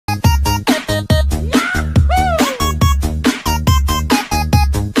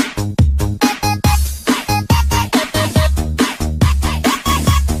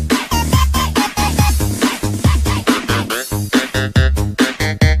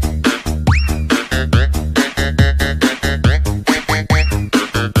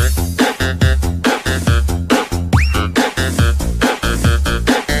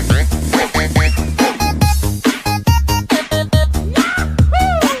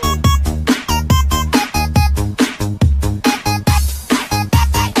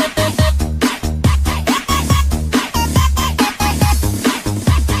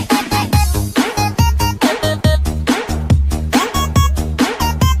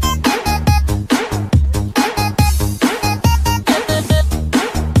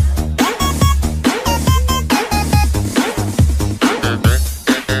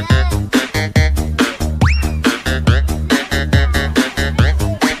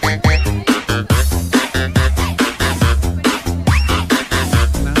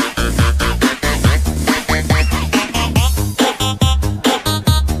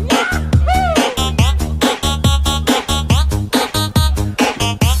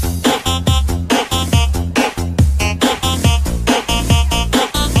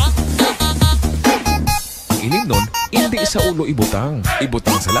sa ulo ibutang.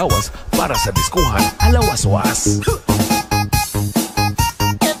 Ibutang sa lawas para sa diskuhan alawas-was.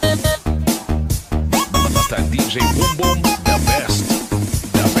 Basta DJ Boom Boom, the best.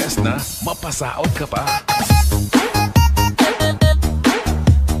 The best na mapasaot ka pa.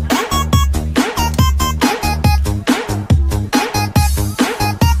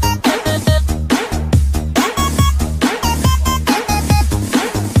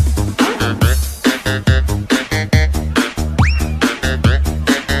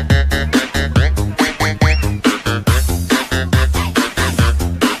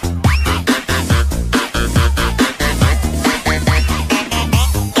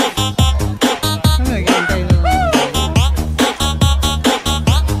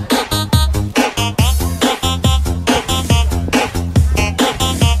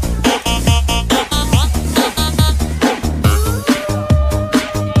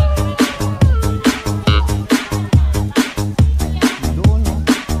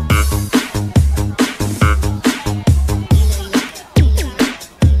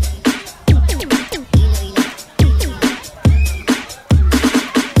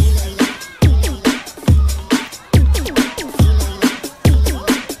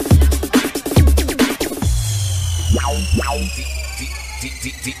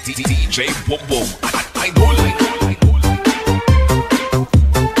 DJ Boom Boom, idol.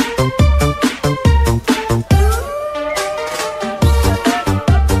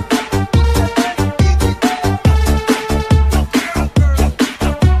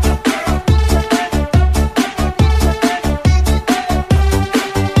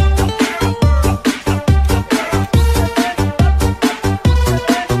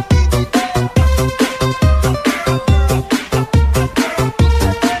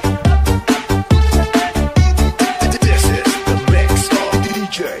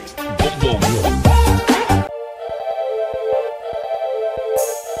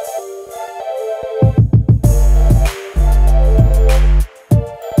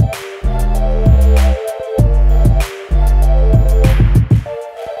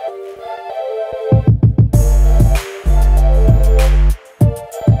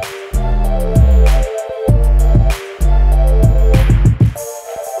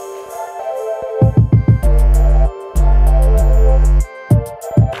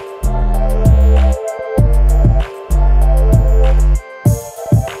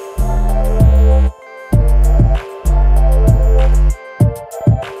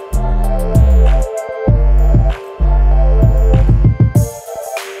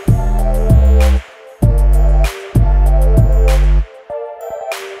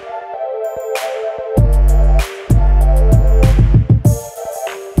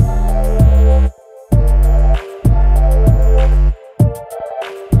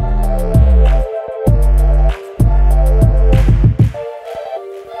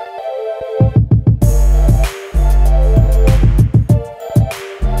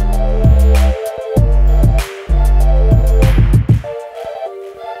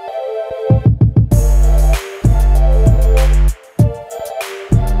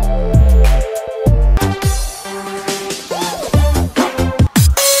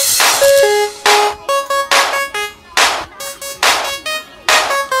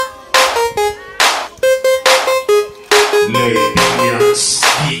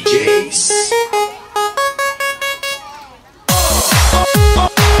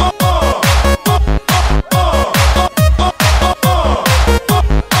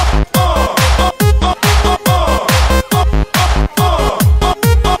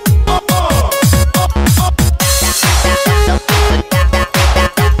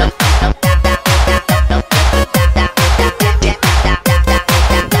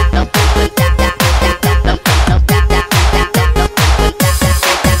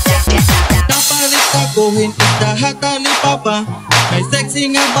 Papa, may sexy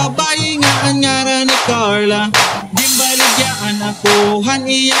nga babae nga anyara ni Carla. Gimbaligyan ako han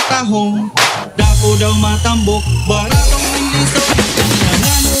iya tahong, dako daw matambok baratong minliso.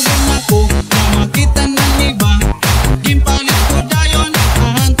 Nanganugan ako na makita ng iba, gimpalit ko dayon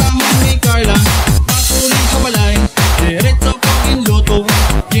ang tahong ni Carla. Patuloy sa balay, diretso ko ginluto,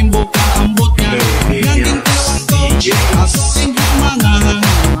 gimbuka ambot niya. Nanding tiwag ko, ako sinhumangahan,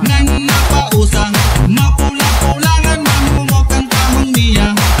 nang napausang mapula-pulangan.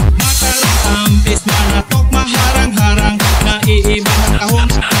 Tampis manatok maharang-harang, naiiba ng tahong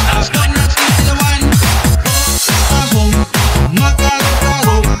ako natitilawan. Tahong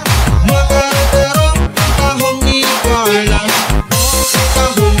makarong-karong, makarong-karong.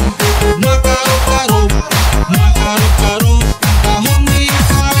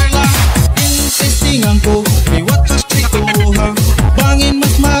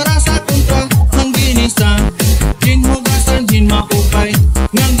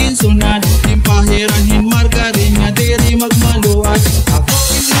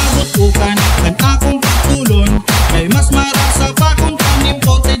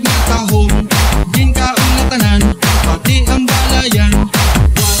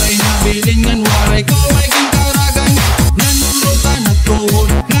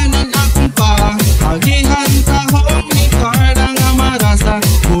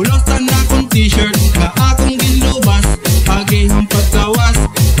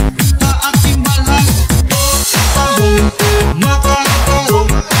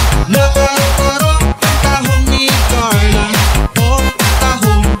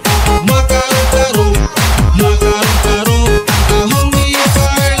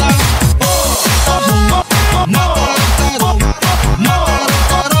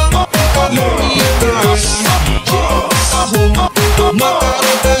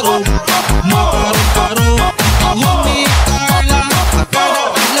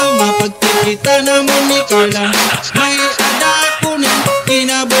 kita namon ni Carla. May ada ko na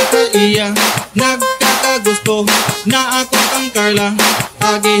inabot ka iya. Nagkakagusto na ako kang Carla.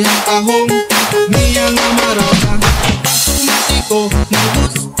 Agihang tahong niya nga marata. Sumati ko na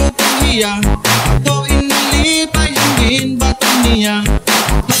gusto kong hiya. Ako inalipay ang ginbatang niya.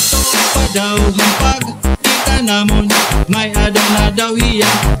 Gusto pa daw hampag kita namon. May ada na daw hiya.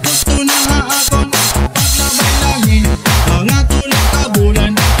 Gusto na nga akon paglabay lahi. Mga tulog ka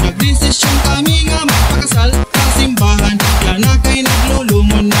bulan. Nagdesisyon kami nga magpakasal sa simbahan. Yan na kay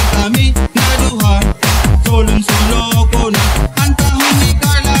naglulumon na kami na duha. Solong-solo ko na ang tahong ni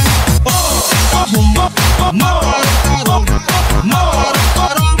Carla. Oh, tahong makarong-karong.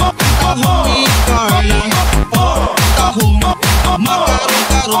 Makarong-karong ang tahong ni Carla. Oh, tahong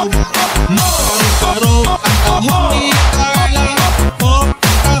makarong-karong. Makarong-karong ang tahong ni Carla. Oh,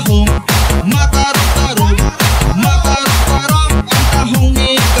 tahong makarong-karong. Makarong-karong ang tahong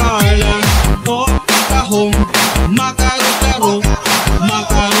ni Carla. Oh, tahong makarong-karong.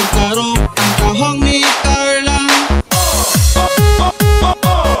 Makarong-karong ang tahong ni Carla.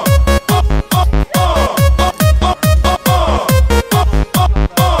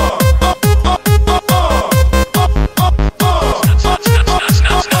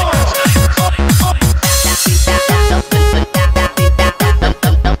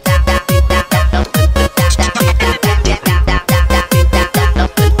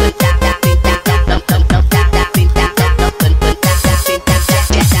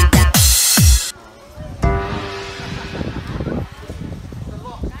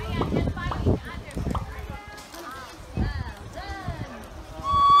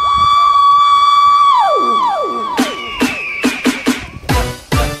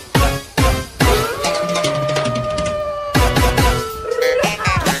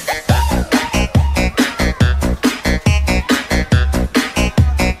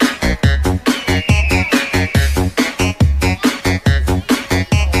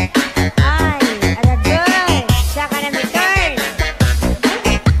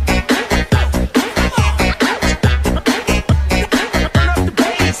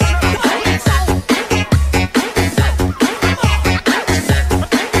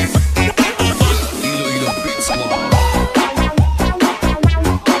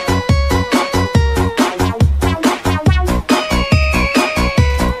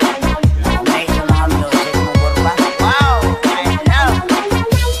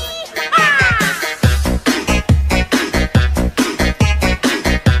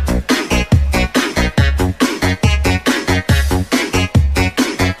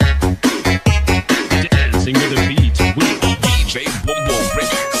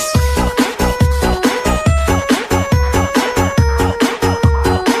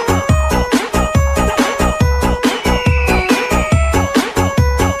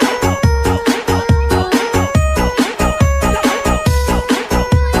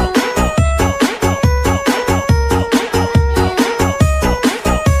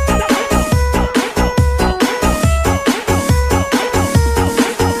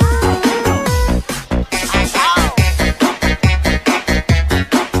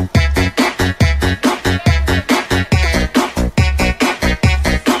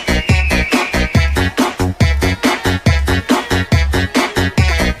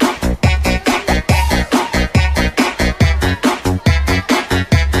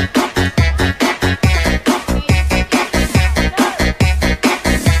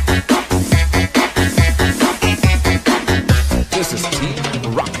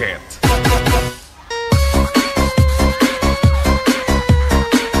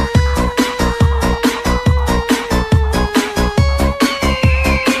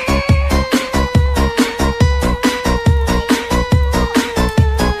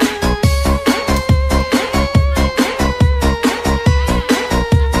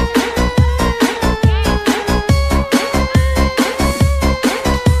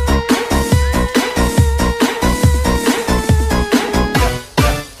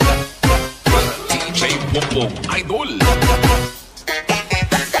 Idol.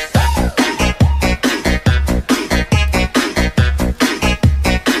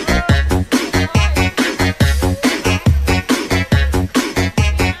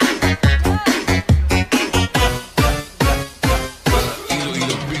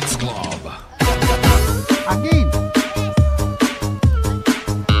 Iloilo Beats Club. Again.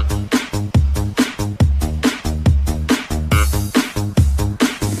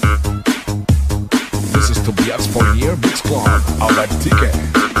 This is Tobias Fournier Beats Club. Ahora el ticket.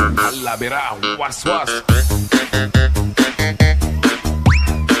 A la vera, was was.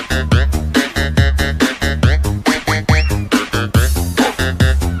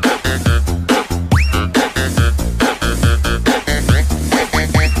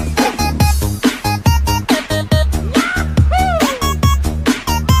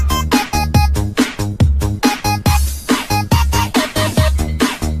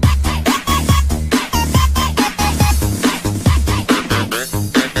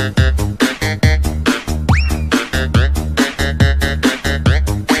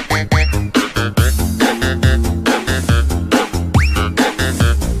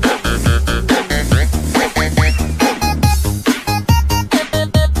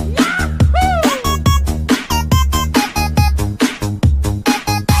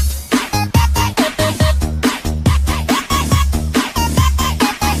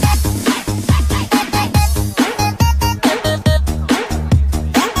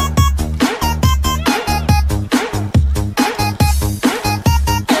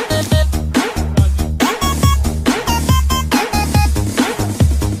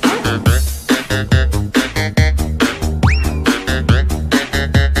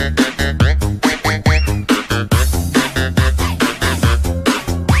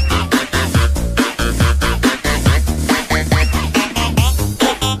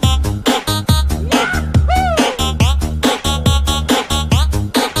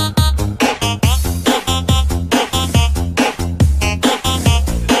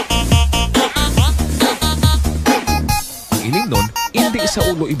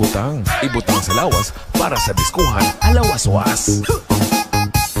 ibutang sa lawas para sa diskuhan alawas-was.